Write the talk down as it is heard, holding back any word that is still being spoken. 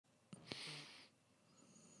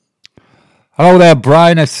Hello there,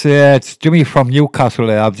 Brian. It's Jimmy from Newcastle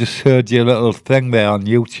there. I've just heard your little thing there on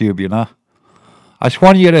YouTube, you know. I just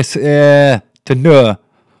want you to know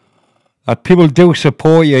that people do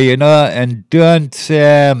support you, you know, and don't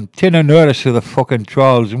take no notice of the fucking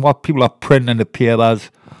trolls and what people are printing in the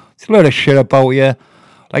papers. It's a lot of shit about you.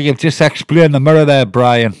 Like you've just explained the mirror there,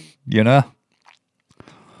 Brian, you know.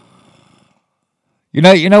 You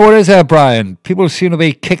know what is there, Brian? People seem to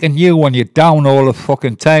be kicking you when you're down all the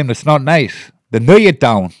fucking time. It's not nice. They know you're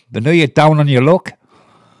down. They know you're down on your luck.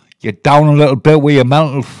 You're down a little bit with your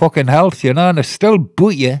mental fucking health, you know, and they still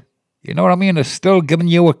boot you. You know what I mean? They're still giving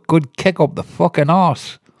you a good kick up the fucking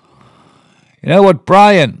arse. You know what,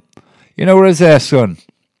 Brian? You know what is there, son?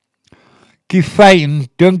 Keep fighting,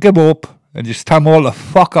 don't give up, and just tell them all to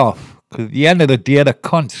fuck off. Because at the end of the day, they're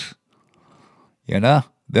cunts. You know?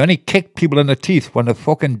 They only kick people in the teeth when they're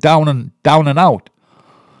fucking down and out.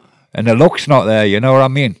 And the luck's not there, you know what I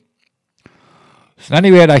mean? So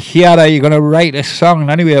anyway, I hear that you're going to write a song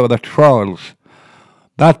anyway with the trolls.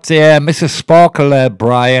 That Mrs. Sparkle there,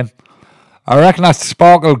 Brian. I reckon that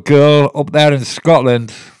Sparkle girl up there in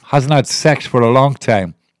Scotland hasn't had sex for a long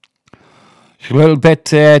time. She's a little bit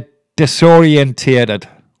disorientated.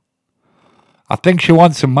 I think she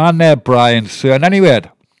wants a man there, Brian. So anyway,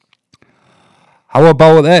 how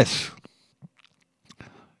about this?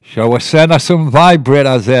 Shall we send her some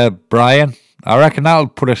vibrators there, Brian? I reckon that'll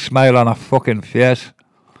put a smile on her fucking face.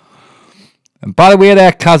 And by the way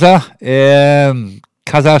there, Kazza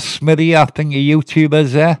Smithy, I think your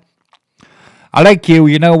YouTuber's there. I like you,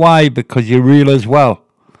 you know why? Because you're real as well.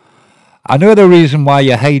 I know the reason why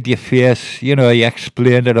you hide your face. You know, you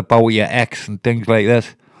explained it about your ex and things like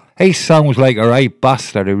this. He sounds like a right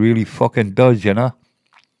bastard, he really fucking does, you know.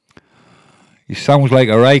 He sounds like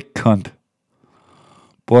a right cunt.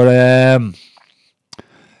 But,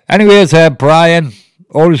 anyways, Brian,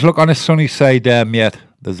 always look on the sunny side there, mate.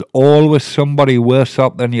 There's always somebody worse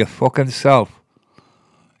up than your fucking self.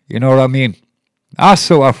 You know what I mean? I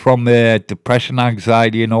suffer from depression,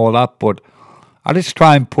 anxiety and all that, but I just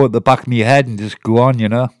try and put the back of my head and just go on, you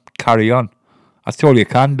know, carry on. That's all you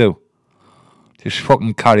can do. Just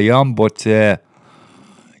fucking carry on, but, you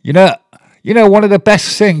know, one of the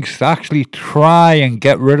best things to actually try and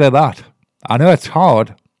get rid of that. I know it's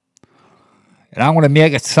hard. And I'm going to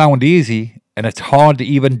make it sound easy. And it's hard to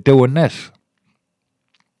even doing this.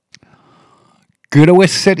 Go to a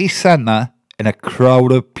city centre in a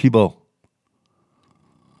crowd of people.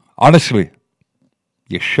 Honestly.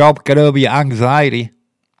 You shop, get over your anxiety.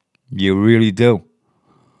 You really do.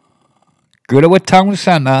 Go to a town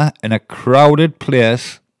centre in a crowded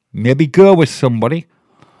place. Maybe go with somebody.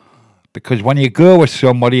 Because when you go with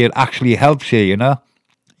somebody, it actually helps you, you know.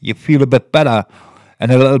 You feel a bit better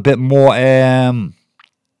and a little bit more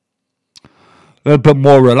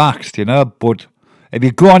relaxed, you know. But if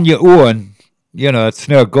you go on your own, you know, it's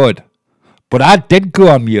no good. But I did go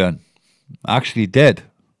on my own. I actually did.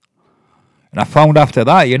 And I found after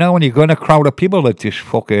that, you know, when you go in a crowd of people that just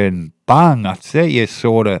fucking bang, that's it. You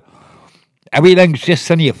sort of, everything's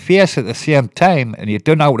just in your face at the same time and you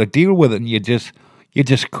don't know how to deal with it and you just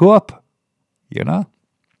cope, you know.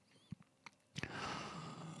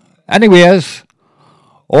 Anyways,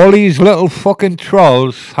 all these little fucking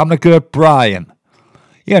trolls having a go at Brian.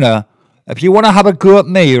 You know, if you want to have a go at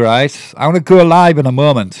me, right, I'm going to go live in a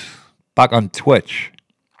moment, back on Twitch.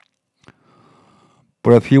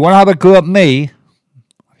 But if you want to have a go at me,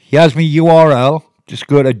 here's my URL. Just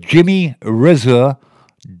go to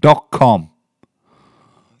jimmyrizzo.com.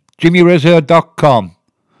 jimmyrizzo.com.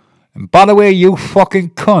 And by the way, you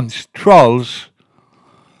fucking cunts, trolls,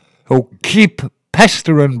 who keep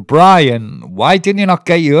pestering Brian, why didn't you not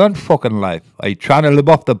get your own fucking life? Are you trying to live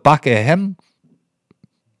off the back of him?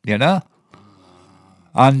 You know?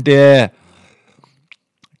 And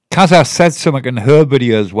Kazza said something in her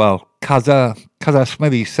video as well. Kazza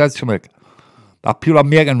Smithy said something that people are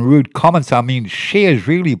making rude comments. I mean, she is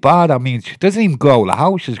really bad. I mean, she doesn't even go out of the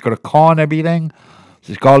house. She's got a car and everything.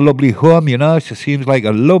 She's got a lovely home, you know. She seems like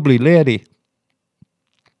a lovely lady.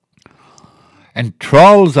 And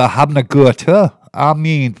trolls are having a go at her. I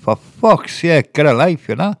mean, for fuck's sake, get a life,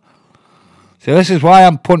 you know. So this is why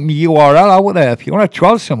I'm putting my URL out there. If you want to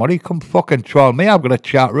troll somebody, come fucking troll me. I've got a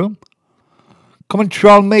chat room. Come and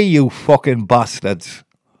troll me, you fucking bastards.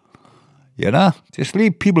 You know? Just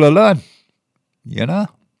leave people alone. You know?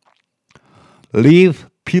 Leave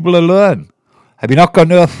people alone. Have you not got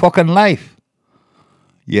no fucking life?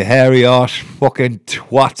 You hairy arse fucking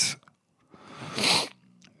twat.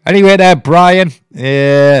 Anyway there, Brian.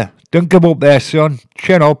 Don't give up there, son.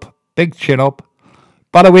 Chin up. Big chin up.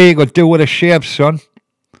 By the way, you could do with a shave, son.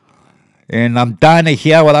 And I'm dying to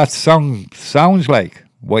hear what that song sounds like,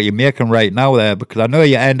 what you're making right now there, because I know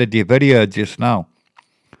you ended your video just now.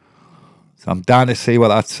 So I'm dying to see what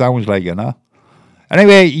that sounds like, you know.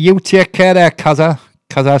 Anyway, you take care there, Kazza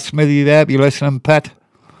Smithy there, if you're listening, pet.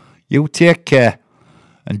 You take care.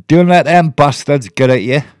 And don't let them bastards get at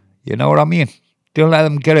you. You know what I mean? Don't let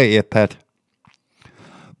them get at you, pet.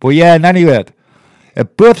 But yeah, and anyway,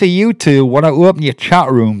 if both of you two want to open your chat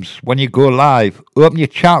rooms when you go live, open your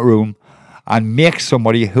chat room and make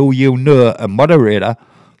somebody who you know a moderator,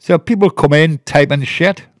 so people come in typing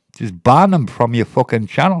shit, just ban them from your fucking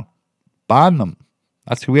channel. Ban them.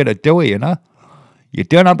 That's the way to do it, you know. You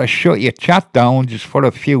don't have to shut your chat down just for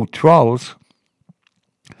a few trolls.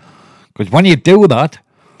 Because when you do that,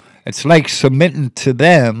 it's like submitting to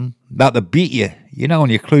them that they beat you, you know,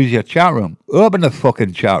 and you close your chat room. Open the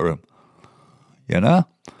fucking chat room, you know.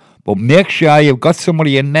 But make sure you've got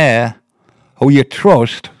somebody in there who you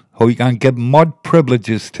trust, who you can give mod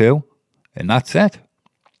privileges to, and that's it.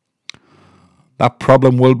 That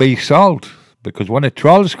problem will be solved. Because when the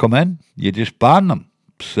trolls come in, you just ban them.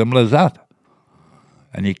 Simple as that.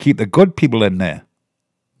 And you keep the good people in there,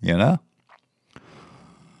 you know.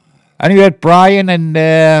 Anyway, Brian and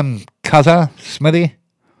Kazza Smithy,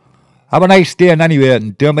 have a nice day and anyway,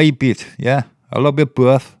 and do me beat, yeah. I love you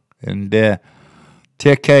both, and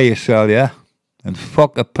take care of yourself, yeah. And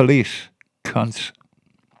fuck the police, cunts.